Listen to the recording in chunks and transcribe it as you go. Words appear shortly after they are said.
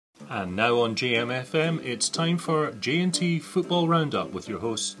And now on JMFM, it's time for J&T Football Roundup with your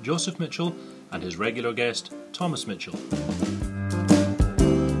hosts Joseph Mitchell and his regular guest Thomas Mitchell.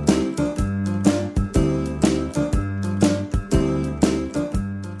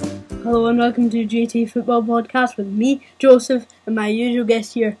 Hello and welcome to J&T Football Podcast with me, Joseph, and my usual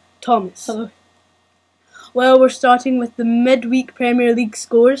guest here, Thomas. Hello. Well, we're starting with the midweek Premier League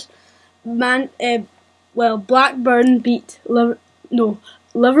scores. Blackburn beat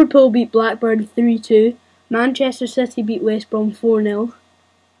Liverpool beat Blackburn 3-2. Manchester City beat West Brom 4-0.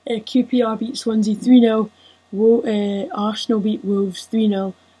 QPR beat Swansea 3-0. Arsenal beat Wolves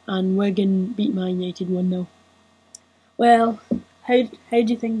 3-0. And Wigan beat Man United 1-0. Well, how do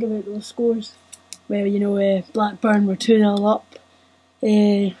you think about those scores? Well, Blackburn were 2-0 up.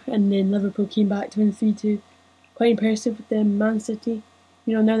 And then Liverpool came back to win 3-2. Quite impressive with them. Man City,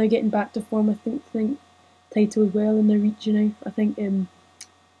 now they're getting back to form. I think title as well in their reach. I think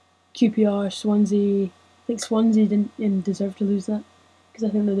QPR, Swansea. I think Swansea didn't deserve to lose that because I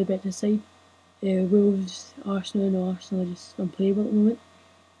think they're the better side. Wolves, Arsenal are just unplayable at the moment.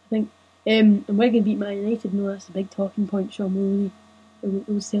 I think and Wigan beat Man United. That's a big talking point. Sean Mooney, it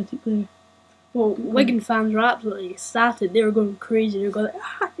was Celtic player. Well, Wigan fans were absolutely ecstatic. They were going crazy. They were going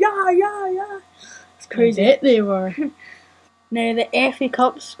yeah. It's crazy. I bet they were. Now the FA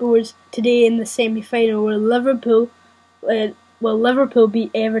Cup scores today in the semi-final were Liverpool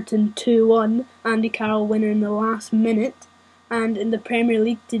beat Everton 2-1. Andy Carroll winning in the last minute. And in the Premier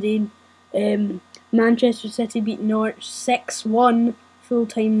League today, Manchester City beat Norwich 6-1 full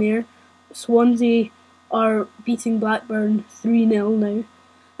time there. Swansea are beating Blackburn 3-0 now.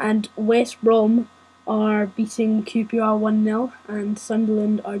 And West Brom are beating QPR 1-0. And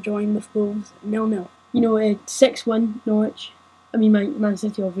Sunderland are joining with Wolves 0-0. 6-1 Norwich. Man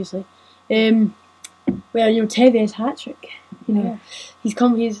City, obviously. Tevez hat-trick.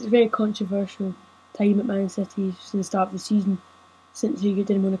 He's a very controversial time at Man City since the start of the season, since he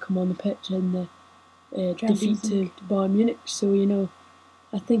didn't want to come on the pitch in the defeat to Bayern Munich. So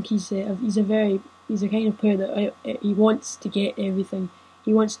I think he's a kind of player that he wants to get everything.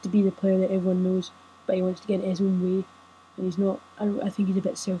 He wants to be the player that everyone knows, but he wants to get it his own way. And he's not. I think he's a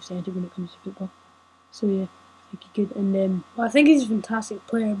bit self-centered when it comes to football. So yeah. I think he could, and I think he's a fantastic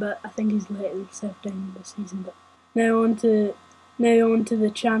player, but I think he's let himself down this season. But now on to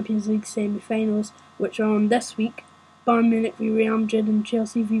the Champions League semi-finals, which are on this week. Bayern Munich v Real Madrid and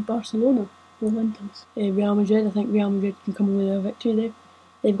Chelsea v Barcelona. Momentum. Real Madrid. I think Real Madrid can come away with a victory there.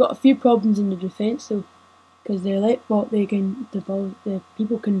 They've got a few problems in the defence though, because the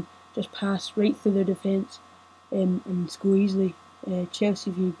people can just pass right through their defence and score easily.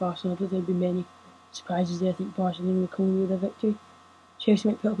 Chelsea v Barcelona. I don't think there'll be many surprises there. I think Barcelona will come away with a victory. Chelsea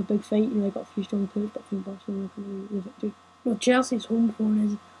might put up a big fight. They've got a few strong players, but I think Barcelona will come away with a victory. Well, Chelsea's home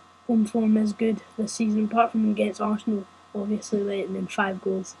form is good this season, apart from against Arsenal, obviously letting in 5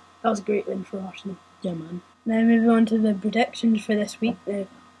 goals. That was a great win for Arsenal. Yeah, man. Now moving on to the predictions for this week.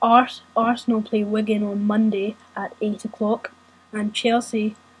 Arsenal play Wigan on Monday at 8 o'clock, and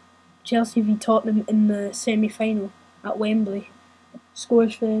Chelsea v Tottenham in the semi-final at Wembley.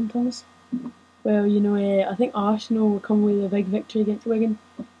 Scores for them, Thomas? Well, I think Arsenal will come away with a big victory against Wigan.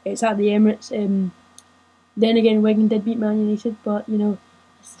 It's at the Emirates. Then again, Wigan did beat Man United, but I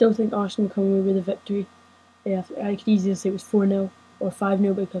still think Arsenal will come away with a victory. I could easily say it was 4-0 or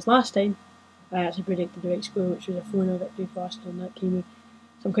 5-0 because last time I actually predicted the right score, which was a 4-0 victory for Arsenal, and that came in.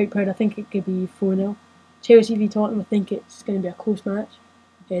 So I'm quite proud. I think it could be 4-0. Chelsea v Tottenham, I think it's going to be a close match.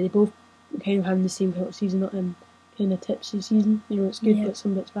 They both kind of having the same kind of season, kind of tipsy season. It's good, but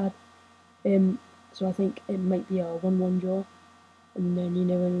some bits bad. So I think it might be a 1-1 draw, and then you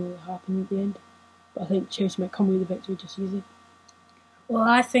never know what will happen at the end. But I think Chelsea might come away with the victory just easily. Well,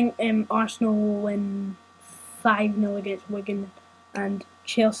 I think Arsenal will win 5-0 against Wigan, and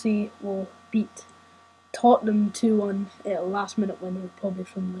Chelsea will beat Tottenham 2-1 at a last-minute winner, probably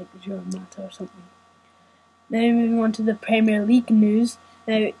from the Joe Mata or something. Now moving on to the Premier League news.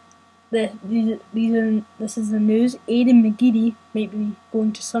 Now, this is the news. Aidan McGeady might be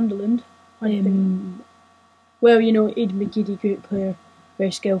going to Sunderland. Aidan McGeady, great player,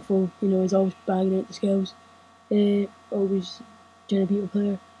 very skillful. He's always bagging out the skills. Always doing a beautiful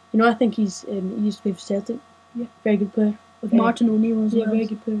player. I think he used to play for Celtic. Yeah, very good player. With Martin O'Neill as well. Yeah, very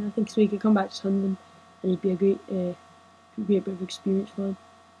good player. I think so he could come back to Sunderland, and he'd be a great bit of experience for him.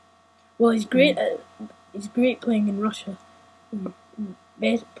 Well, he's great. He's great playing in Russia.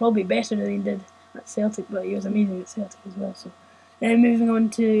 Probably better than he did at Celtic, but he was amazing at Celtic as well. So, now moving on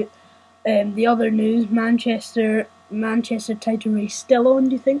to the other news, Manchester title race still on,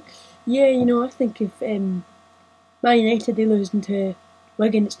 do you think? Yeah, I think if Man United, they losing to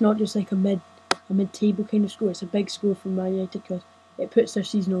Wigan, it's not just like a mid-table kind of score. It's a big score for Man United because it puts their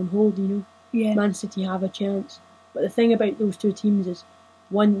season on hold. Yeah. Man City have a chance, but the thing about those two teams is,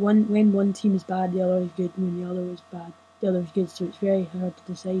 when one team is bad, the other is good. And when the other is bad, the other is good. So it's very hard to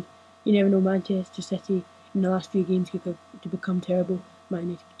decide. You never know. Manchester City in the last few games could become terrible. Man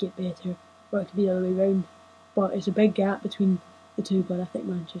United could get better, or it could be the other way round. But it's a big gap between the two. But I think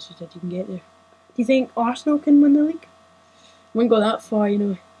Manchester City can get there. Do you think Arsenal can win the league? Won't go that far,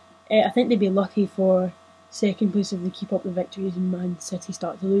 I think they'd be lucky for second place if they keep up the victories and Man City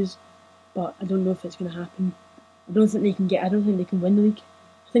start to lose. But I don't know if it's going to happen. I don't think they can win the league.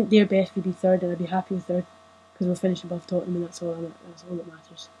 I think their best would be third, and I'd be happy with third because we'll finish above Tottenham, and that's all that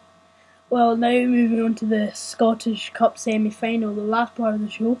matters. Well, now moving on to the Scottish Cup semi-final, the last part of the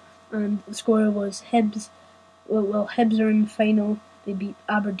show, and the score was Hibs. Well, Hibs are in the final. They beat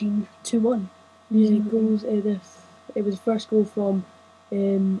Aberdeen 2-1. Goals. It was the first goal from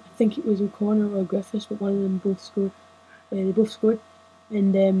I think it was O'Connor or Griffiths, but one of them both scored. They both scored,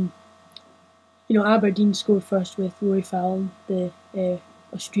 and Aberdeen scored first with Rory Fallon, the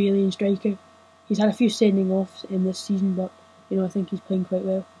Australian striker. He's had a few sending offs in this season, but I think he's playing quite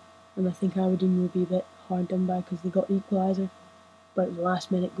well, and I think Aberdeen will be a bit hard done by because they got the equaliser, but it was a last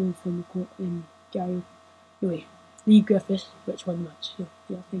minute goal from Gary. Anyway, Lee Griffiths, which won the match. So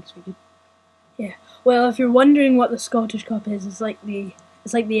yeah, I think it's pretty good. Yeah. Well, if you're wondering what the Scottish Cup is, it's like the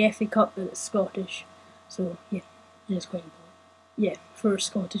FA Cup, but it's Scottish. So yeah, it is quite important. Yeah, for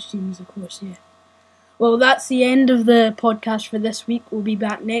Scottish teams, of course. Yeah. Well, that's the end of the podcast for this week. We'll be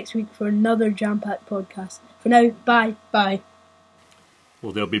back next week for another jam-packed podcast. For now, bye. Bye.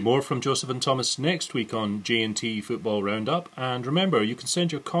 Well, there'll be more from Joseph and Thomas next week on J&T Football Roundup. And remember, you can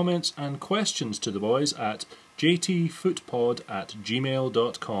send your comments and questions to the boys at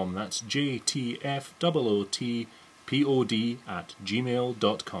jtfootpod@gmail.com. That's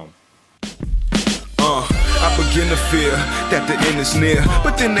jtfootpod@gmail.com. I begin to fear that the end is near,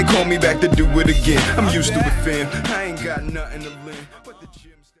 but then they call me back to do it again. I'm used to it, fam. I ain't got nothing to lend but the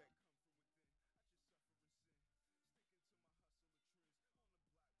gym.